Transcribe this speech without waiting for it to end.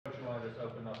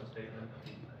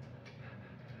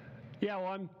Yeah,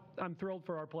 well, I'm thrilled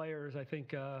for our players. I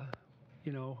think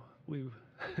we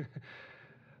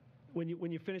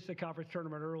when you finish the conference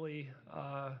tournament early,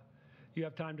 you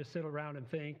have time to sit around and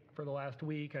think for the last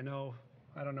week. I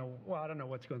don't know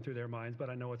what's going through their minds,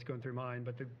 but I know what's going through mine.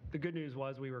 But the good news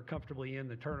was we were comfortably in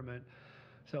the tournament,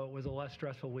 so it was a less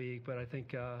stressful week. But I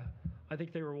think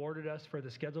they rewarded us for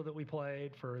the schedule that we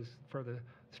played, for the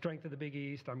strength of the Big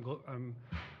East.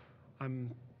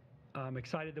 I'm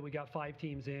excited that we got 5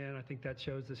 teams in. I think that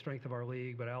shows the strength of our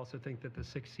league. But I also think that the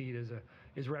 6th seed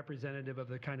is representative of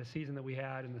the kind of season that we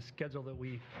had and the schedule that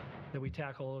we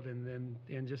tackled, and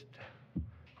just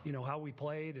how we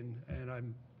played. And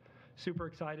I'm super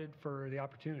excited for the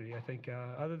opportunity. I think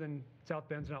other than South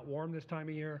Bend's not warm this time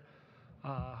of year,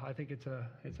 I think it's a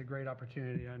great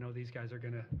opportunity. I know these guys are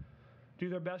going to do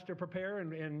their best to prepare,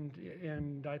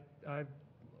 and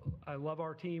I love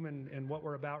our team and what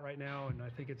we're about right now, and I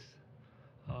think it's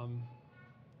I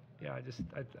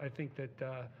think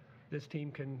that this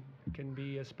team can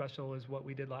be as special as what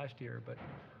we did last year, but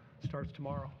it starts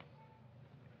tomorrow.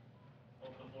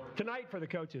 Tonight for the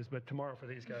coaches, but tomorrow for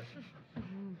these guys.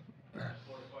 Questions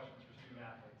for student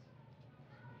athletes.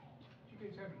 Do you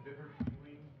guys have a different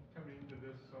feeling coming into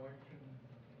this selection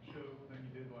show than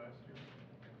you did last year?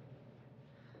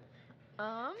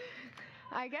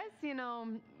 I guess,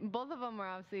 both of them were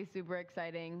obviously super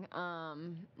exciting.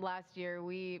 Last year,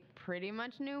 we pretty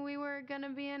much knew we were going to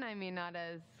be in. I mean, not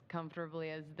as comfortably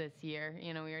as this year.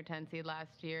 We were 10 seed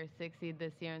last year, 6 seed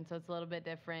this year, and so it's a little bit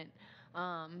different.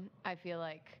 I feel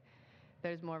like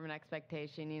there's more of an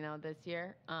expectation, this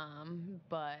year,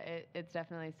 but it's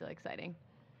definitely still exciting.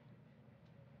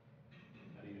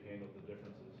 How do you handle the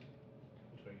differences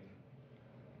between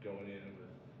going in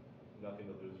with nothing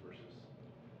to lose versus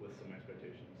with some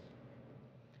expectations?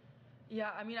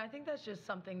 Yeah, I mean, I think that's just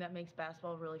something that makes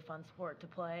basketball a really fun sport to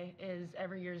play, is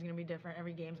every year is going to be different.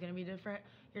 Every game is going to be different.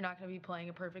 You're not going to be playing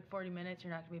a perfect 40 minutes.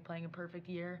 You're not going to be playing a perfect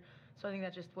year. So I think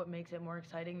that's just what makes it more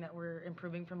exciting, that we're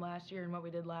improving from last year, and what we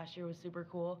did last year was super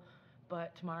cool.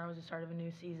 But tomorrow is the start of a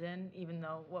new season, even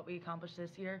though what we accomplished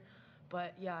this year.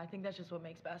 But yeah, I think that's just what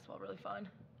makes basketball really fun.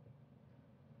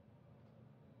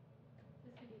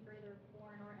 This could be for either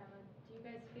Warren or Emma. Do you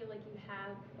guys feel like you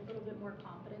have a little bit more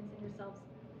confidence in yourselves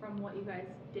from what you guys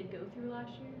did go through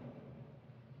last year?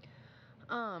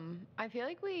 I feel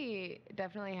like we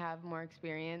definitely have more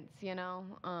experience, We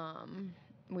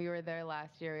were there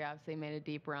last year. We obviously made a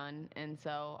deep run, and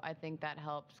so I think that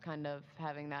helps kind of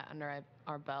having that under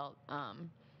our belt.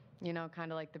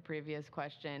 Kind of like the previous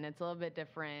question. It's a little bit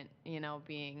different,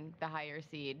 being the higher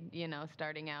seed,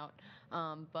 starting out.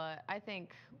 But I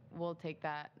think we'll take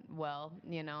that well,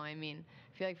 I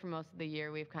feel like for most of the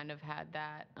year we've kind of had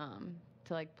that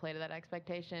to play to that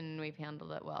expectation, and we've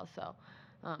handled it well. So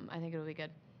I think it'll be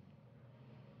good.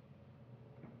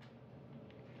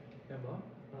 Emma,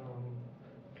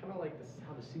 kind of like this,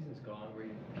 how the season's gone, where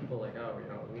people are like,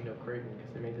 we know Creighton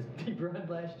because they made this deep run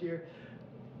last year.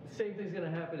 Same thing's going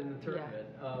to happen in the tournament.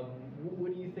 Yeah.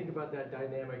 What do you think about that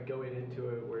dynamic going into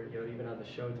it, where even on the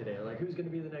show today, who's going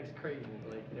to be the next Creighton?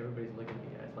 Everybody's looking at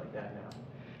you guys like that now.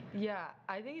 Yeah,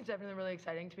 I think it's definitely really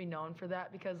exciting to be known for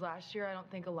that, because last year I don't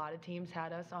think a lot of teams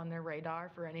had us on their radar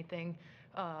for anything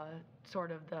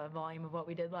sort of the volume of what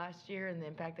we did last year and the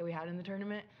impact that we had in the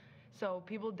tournament. So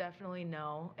people definitely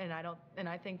know, and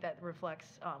I think that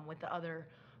reflects with the other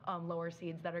lower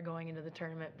seeds that are going into the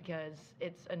tournament, because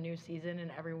it's a new season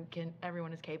and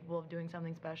everyone is capable of doing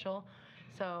something special.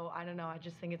 So I don't know, I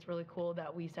just think it's really cool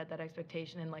that we set that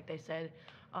expectation, and like they said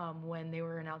when they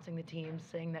were announcing the teams,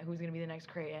 saying that who's going to be the next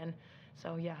Creighton.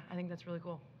 So yeah, I think that's really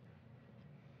cool.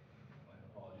 My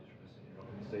apologies for missing your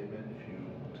opening statement if you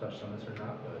touched on this or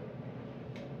not, but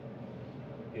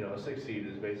a 6th seed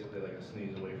is basically like a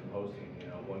sneeze away from hosting.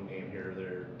 One game here or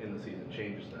there in the season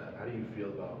changes that. How do you feel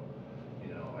about,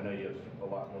 I know you have a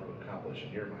lot more to accomplish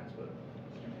in your minds, but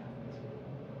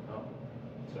oh,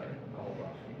 sorry, I'll hold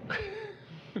off.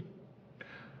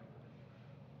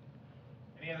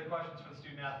 Any other questions for the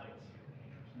student athletes?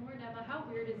 Warren, Emma, how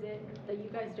weird is it that you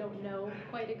guys don't know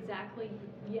quite exactly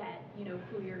yet,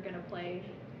 who you're going to play?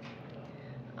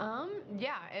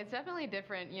 Yeah, it's definitely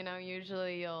different.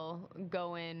 Usually you'll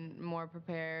go in more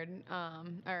prepared,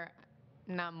 or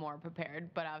not more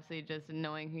prepared, but obviously just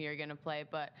knowing who you're going to play.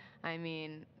 But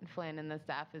Flynn and the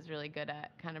staff is really good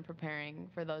at kind of preparing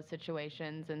for those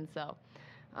situations, and so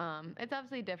it's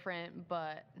obviously different,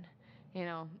 but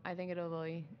I think it'll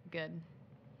be good.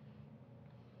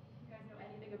 You guys know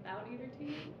anything about either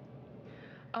team?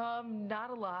 Not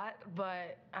a lot,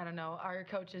 but I don't know. Our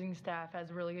coaching staff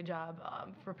has a really good job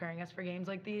preparing us for games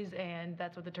like these, and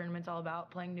that's what the tournament's all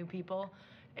about, playing new people.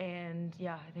 And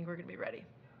yeah, I think we're going to be ready.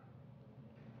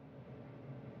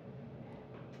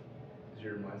 Is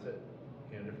your mindset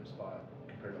in a different spot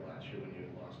compared to last year when you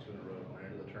had lost 2 in a row going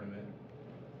into the tournament?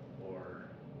 Or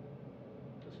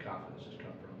does confidence just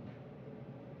come from,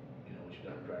 what you've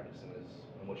done in practice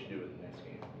and what you do in the next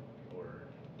game?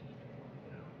 Or,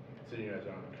 considering you guys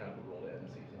are on kind of a roll to end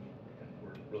the season and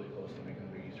we're really close to making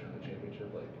the Big East Tournament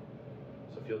Championship,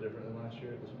 does it feel different than last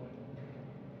year at this point?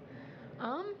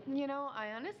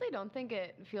 I honestly don't think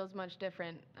it feels much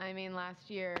different. I mean, last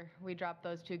year we dropped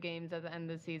those 2 games at the end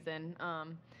of the season,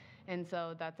 and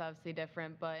so that's obviously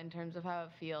different. But in terms of how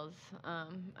it feels,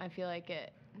 I feel like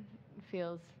it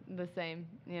feels the same.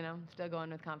 Still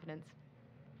going with confidence.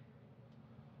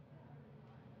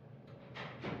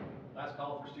 Last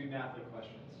call for student athlete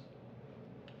questions.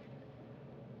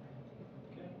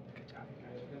 Okay. Good job, you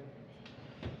guys. Good.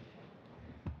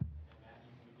 And Matt,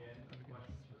 you can begin.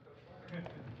 Questions for Coach Blair?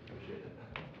 Appreciate it.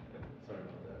 Sorry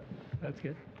about that. That's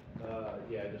good.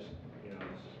 Yeah, I was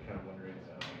just kind of wondering,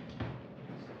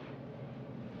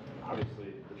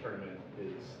 obviously the tournament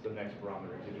is the next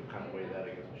barometer because you kind of weigh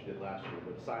that against what you did last year,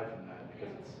 but aside from that,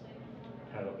 because it's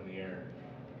kind of up in the air,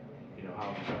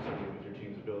 how impressed are you with your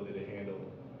team's ability to handle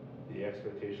the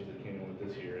expectations that came in with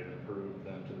this year and improve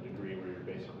them to the degree where you're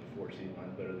basically 4 seed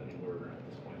miles better than you were at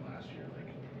this point last year,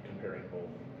 like comparing both,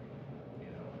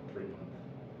 3-month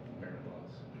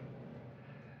marathons?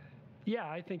 Yeah,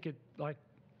 I think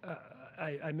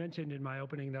I mentioned in my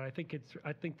opening that I think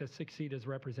the 6th seed is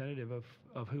representative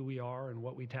of who we are and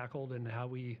what we tackled and how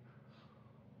we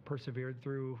persevered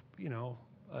through,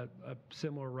 a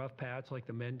similar rough patch like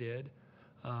the men did,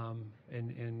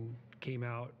 and came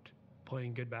out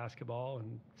playing good basketball.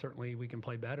 And certainly we can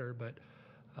play better, but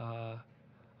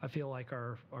I feel like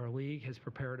our league has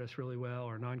prepared us really well.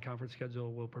 Our non-conference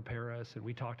schedule will prepare us, and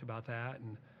we talked about that.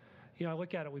 And I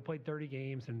look at it, we played 30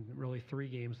 games and really 3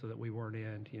 games so that we weren't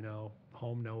in,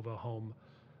 home Nova, home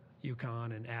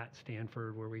UConn, and at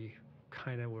Stanford, where we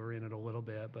kind of were in it a little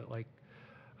bit. But I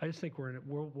just think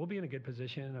we'll be in a good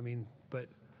position. I mean, but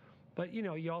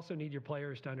you also need your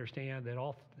players to understand that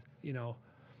all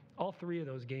 3 of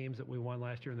those games that we won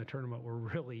last year in the tournament were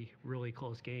really, really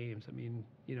close games. I mean,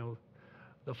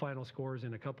 the final scores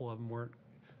in a couple of them weren't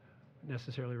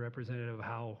necessarily representative of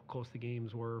how close the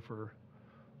games were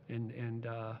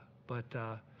but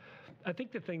I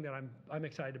think the thing that I'm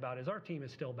excited about is our team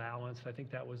is still balanced. I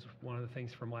think that was one of the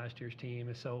things from last year's team.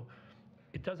 And so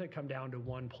it doesn't come down to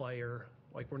one player.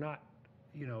 We're not,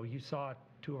 you saw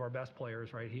 2 of our best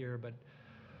players right here, but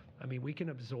I mean, we can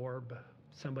absorb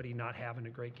somebody not having a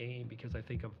great game because I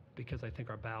think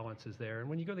our balance is there. And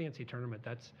when you go to the NCAA tournament,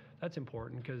 that's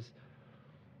important because,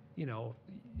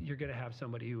 you're going to have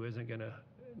somebody who isn't going to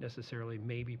necessarily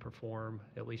maybe perform,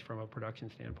 at least from a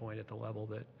production standpoint, at the level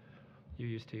that you're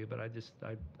used to. But I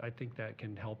think that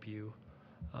can help you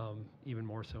even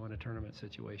more so in a tournament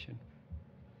situation.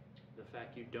 The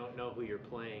fact you don't know who you're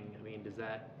playing, I mean,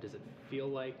 does it feel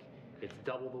like it's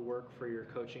double the work for your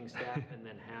coaching staff and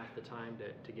then half the time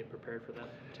to get prepared for that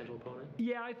potential opponent?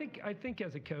 Yeah, I think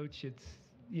as a coach, it's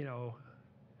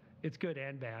it's good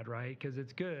and bad, right? Because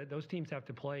it's good. Those teams have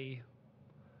to play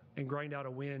and grind out a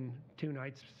win 2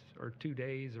 nights or 2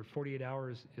 days or 48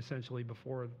 hours essentially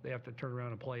before they have to turn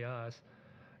around and play us,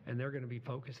 and they're going to be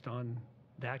focused on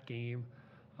that game.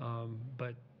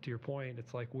 But to your point,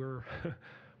 it's like we're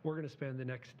going to spend the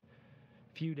next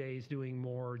few days doing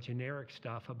more generic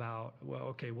stuff about, well,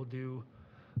 okay, we'll do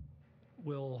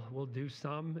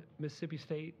some Mississippi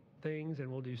State things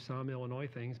and we'll do some Illinois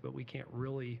things, but we can't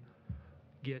really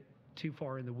get too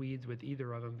far in the weeds with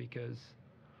either of them because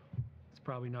it's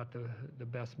probably not the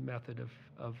best method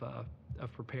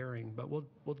of preparing. But we'll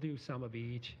do some of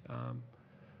each.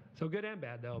 So good and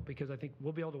bad though, because I think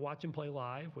we'll be able to watch them play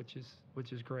live, which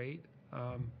is great,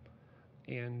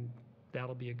 and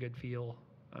that'll be a good feel.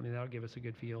 I mean, that'll give us a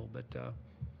good feel. But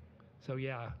so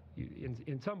yeah,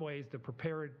 in some ways,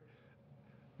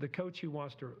 the coach who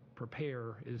wants to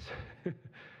prepare is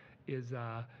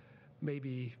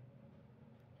maybe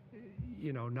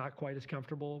not quite as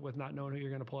comfortable with not knowing who you're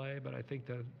going to play. But I think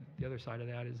the other side of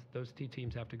that is those 2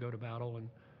 teams have to go to battle,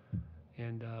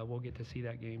 and we'll get to see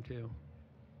that game too.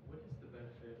 What is the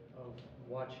benefit of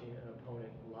watching an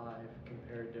opponent live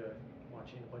compared to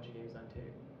watching a bunch of games on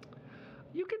tape?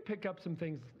 You can pick up some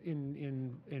things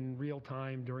in real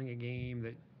time during a game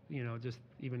that, just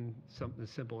even something as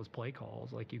simple as play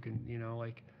calls. Like you can,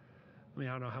 I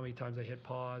don't know how many times I hit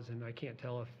pause and I can't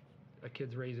tell a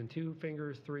kid's raising 2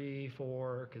 fingers, 3,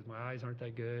 4, because my eyes aren't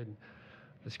that good. And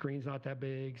the screen's not that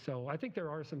big. So I think there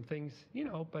are some things,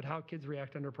 but how kids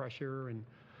react under pressure, and,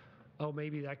 oh,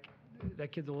 maybe that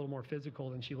kid's a little more physical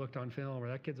than she looked on film, or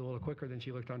that kid's a little quicker than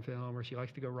she looked on film, or she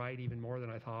likes to go right even more than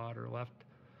I thought, or left.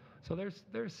 So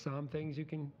there's some things you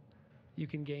can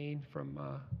gain from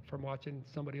watching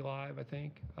somebody live, I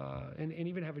think, and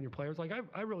even having your players. Like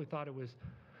I really thought it was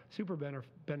super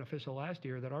beneficial last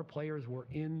year that our players were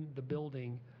in the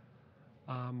building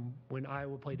when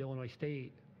Iowa played Illinois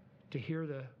State to hear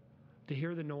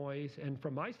the noise. And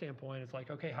from my standpoint, it's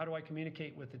like, okay, how do I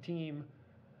communicate with the team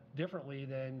differently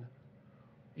than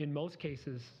in most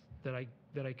cases that I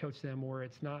coach them, where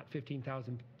it's not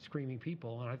 15,000 screaming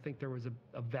people. And I think there was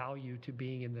a value to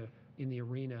being in the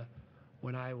arena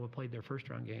when Iowa played their first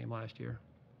round game last year.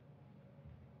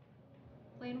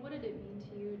 Lane, what did it mean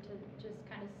to you to just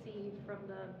kind of see from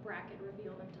the bracket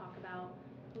reveal and talk about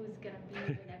who's going to be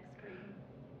the next Creighton?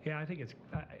 Yeah, I think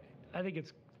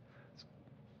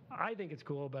it's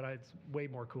cool, but it's way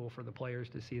more cool for the players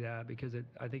to see that, because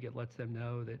I think it lets them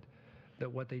know that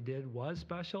what they did was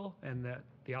special, and that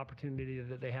the opportunity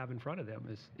that they have in front of them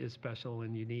is special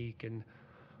and unique. And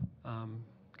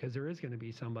because there is going to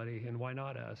be somebody, and why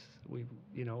not us?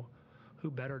 Who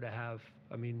better to have?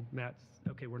 I mean, Matt's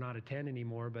okay. We're not a 10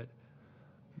 anymore,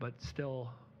 but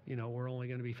still, we're only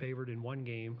going to be favored in one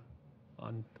game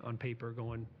on paper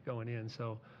going in.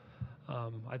 So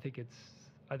I think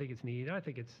it's neat. I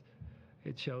think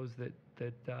it shows that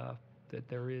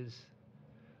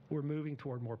we're moving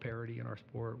toward more parity in our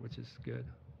sport, which is good.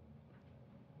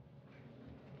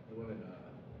 The women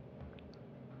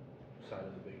side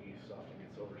of the Big East often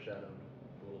gets overshadowed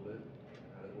a little bit.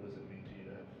 What does it mean to you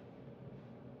to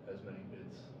have as many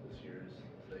bids this year as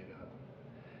they got?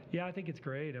 Yeah, I think it's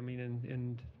great. I mean,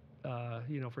 and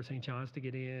for St. John's to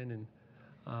get in,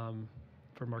 and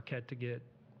for Marquette to get,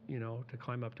 to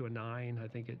climb up to a 9, I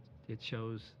think it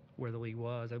shows where the league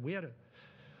was. We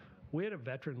had a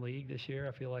veteran league this year.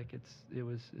 I feel like it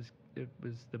was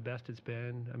the best it's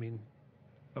been. I mean,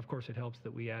 of course it helps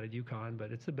that we added UConn, but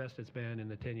it's the best it's been in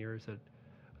the 10 years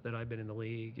that I've been in the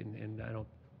league, and I don't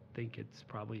think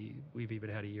we've even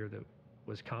had a year that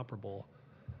was comparable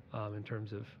in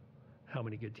terms of how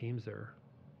many good teams there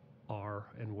are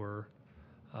and were.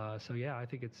 So yeah, I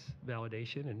think it's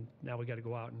validation, and now we got to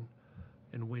go out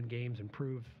and win games and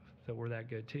prove that we're that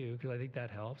good too, because I think that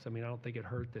helps. I mean, I don't think it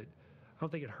hurt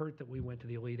that we went to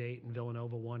the Elite Eight and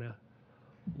Villanova won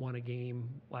a game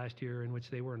last year in which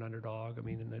they were an underdog. I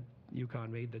mean, and that UConn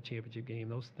made the championship game.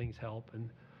 Those things help, and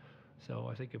so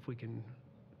I think if we can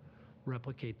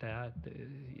replicate that,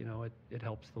 it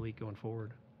helps the league going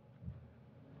forward.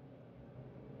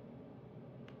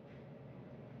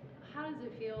 How does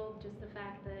it feel, just the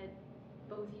fact that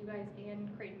both you guys and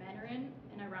Creighton men are in,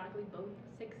 and ironically both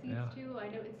 6 seeds too? I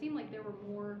know it seemed like there were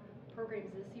more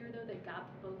programs this year though that got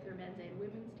both their men's and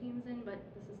women's teams in, but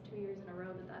this is 2 years in a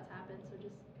row that's happened. So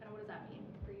just kind of what does that mean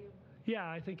for you? Yeah,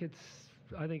 I think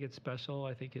it's special.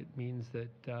 I think it means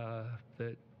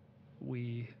that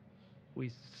we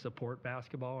support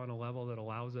basketball on a level that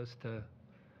allows us to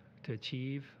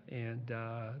achieve, and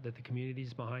that the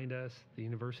community's behind us, the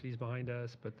university's behind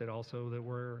us, but that also that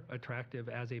we're attractive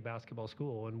as a basketball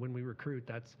school. And when we recruit,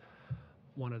 that's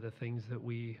one of the things that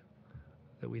we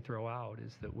throw out,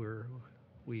 is that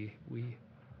we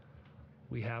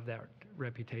have that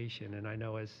reputation. And I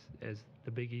know as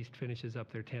the Big East finishes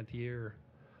up their 10th year,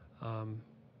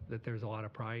 that there's a lot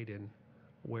of pride in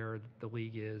where the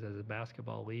league is as a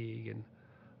basketball league,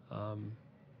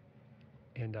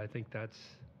 and I think that's,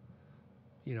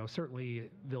 certainly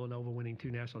Villanova winning 2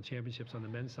 national championships on the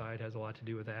men's side has a lot to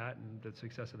do with that and the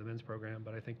success of the men's program.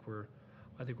 But I think we're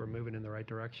moving in the right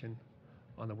direction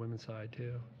on the women's side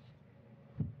too.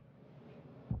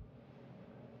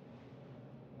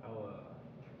 I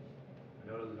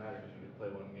know it doesn't matter because you can play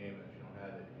one game, and if you don't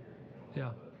have it, you're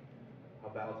Yeah. But how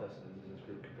battle tested is this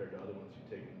group compared to other ones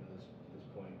you've taken to this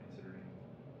point, considering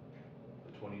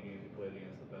the 20 games you played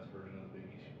against the best version of the Big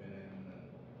East you've been in, and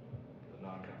the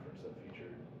non-conference that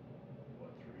featured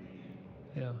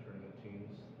 3 Yeah. tournament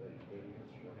teams that you played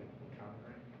against, I think, in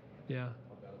conference? Yeah.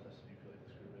 How battle tested do you feel like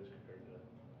this group is compared to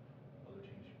other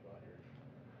teams you brought here?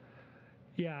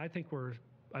 Yeah, I think we're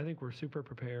super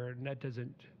prepared, and that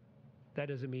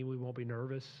doesn't mean we won't be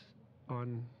nervous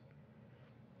on,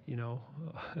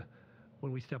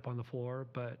 when we step on the floor,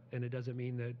 and it doesn't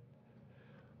mean that,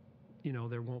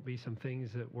 there won't be some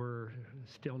things that we're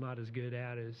still not as good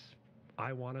at as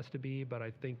I want us to be, but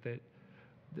I think that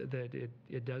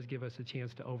it does give us a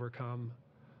chance to overcome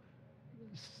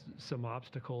some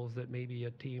obstacles that maybe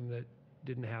a team that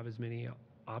didn't have as many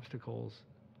obstacles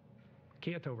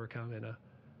can't overcome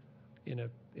in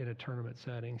a tournament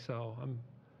setting. So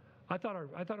I thought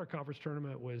our conference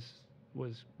tournament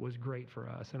was great for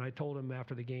us. And I told him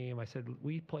after the game, I said,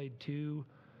 we played 2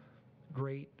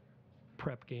 great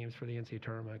prep games for the NCAA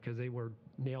tournament because they were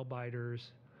nail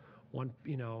biters, one,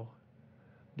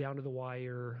 down to the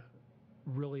wire,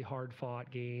 really hard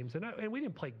fought games. And we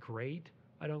didn't play great,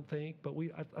 I don't think, but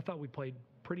I thought we played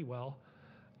pretty well.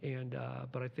 And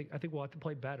but I think we'll have to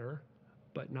play better,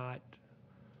 but not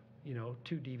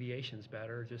 2 deviations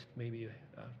better, just maybe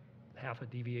half a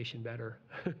deviation better.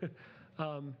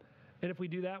 And if we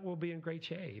do that, we'll be in great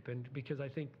shape. And because I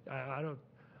think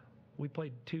we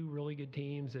played 2 really good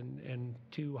teams and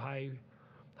 2 high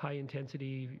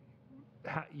intensity.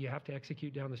 You have to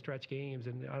execute down the stretch games,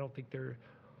 and I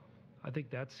think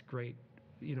that's great.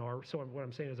 So what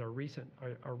I'm saying is our recent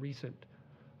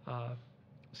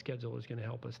schedule is going to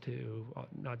help us too,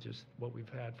 not just what we've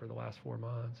had for the last 4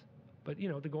 months. But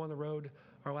to go on the road,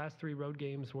 our last 3 road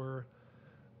games were,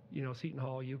 Seton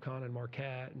Hall, UConn, and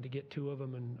Marquette, and to get 2 of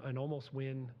them and almost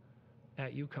win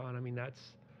at UConn. I mean,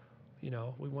 that's, we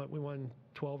won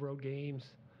 12 road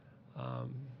games.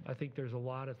 I think there's a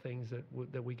lot of things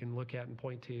that we can look at and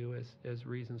point to as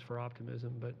reasons for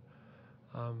optimism,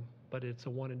 but it's a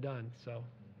one and done, so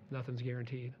nothing's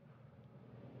guaranteed.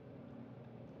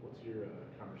 What's your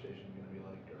conversation going to be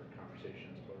like, or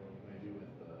conversations, plural, maybe with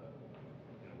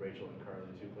Rachel and Carly,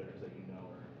 2 players that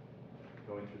are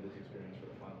going through this experience for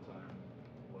the final time?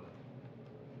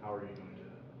 How are you going to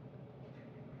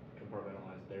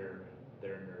compartmentalize their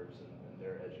nerves and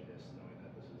their edginess, knowing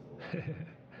that this is the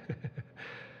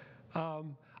last?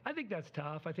 I think that's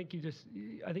tough. I think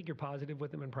you're positive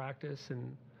with them in practice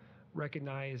and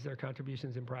recognize their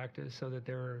contributions in practice, so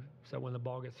when the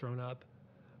ball gets thrown up,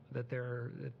 that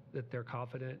they're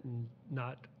confident and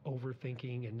not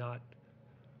overthinking and not,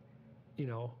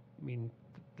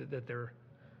 that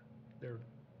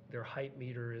their hype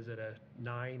meter is at a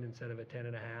 9 instead of a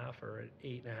 10.5, or an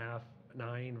 8.5,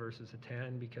 9 versus a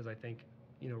 10, because I think,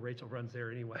 Rachel runs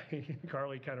there anyway.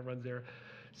 Carly kind of runs there.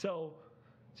 So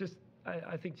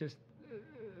I think just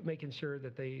making sure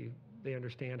that they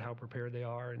understand how prepared they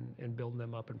are and building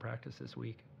them up in practice this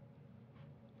week.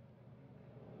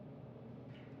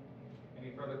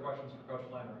 Any further questions for Coach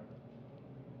Landry?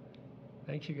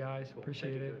 Thanks, you guys.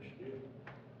 Appreciate it.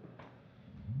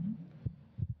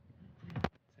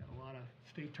 Had a lot of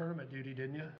state tournament duty, didn't you?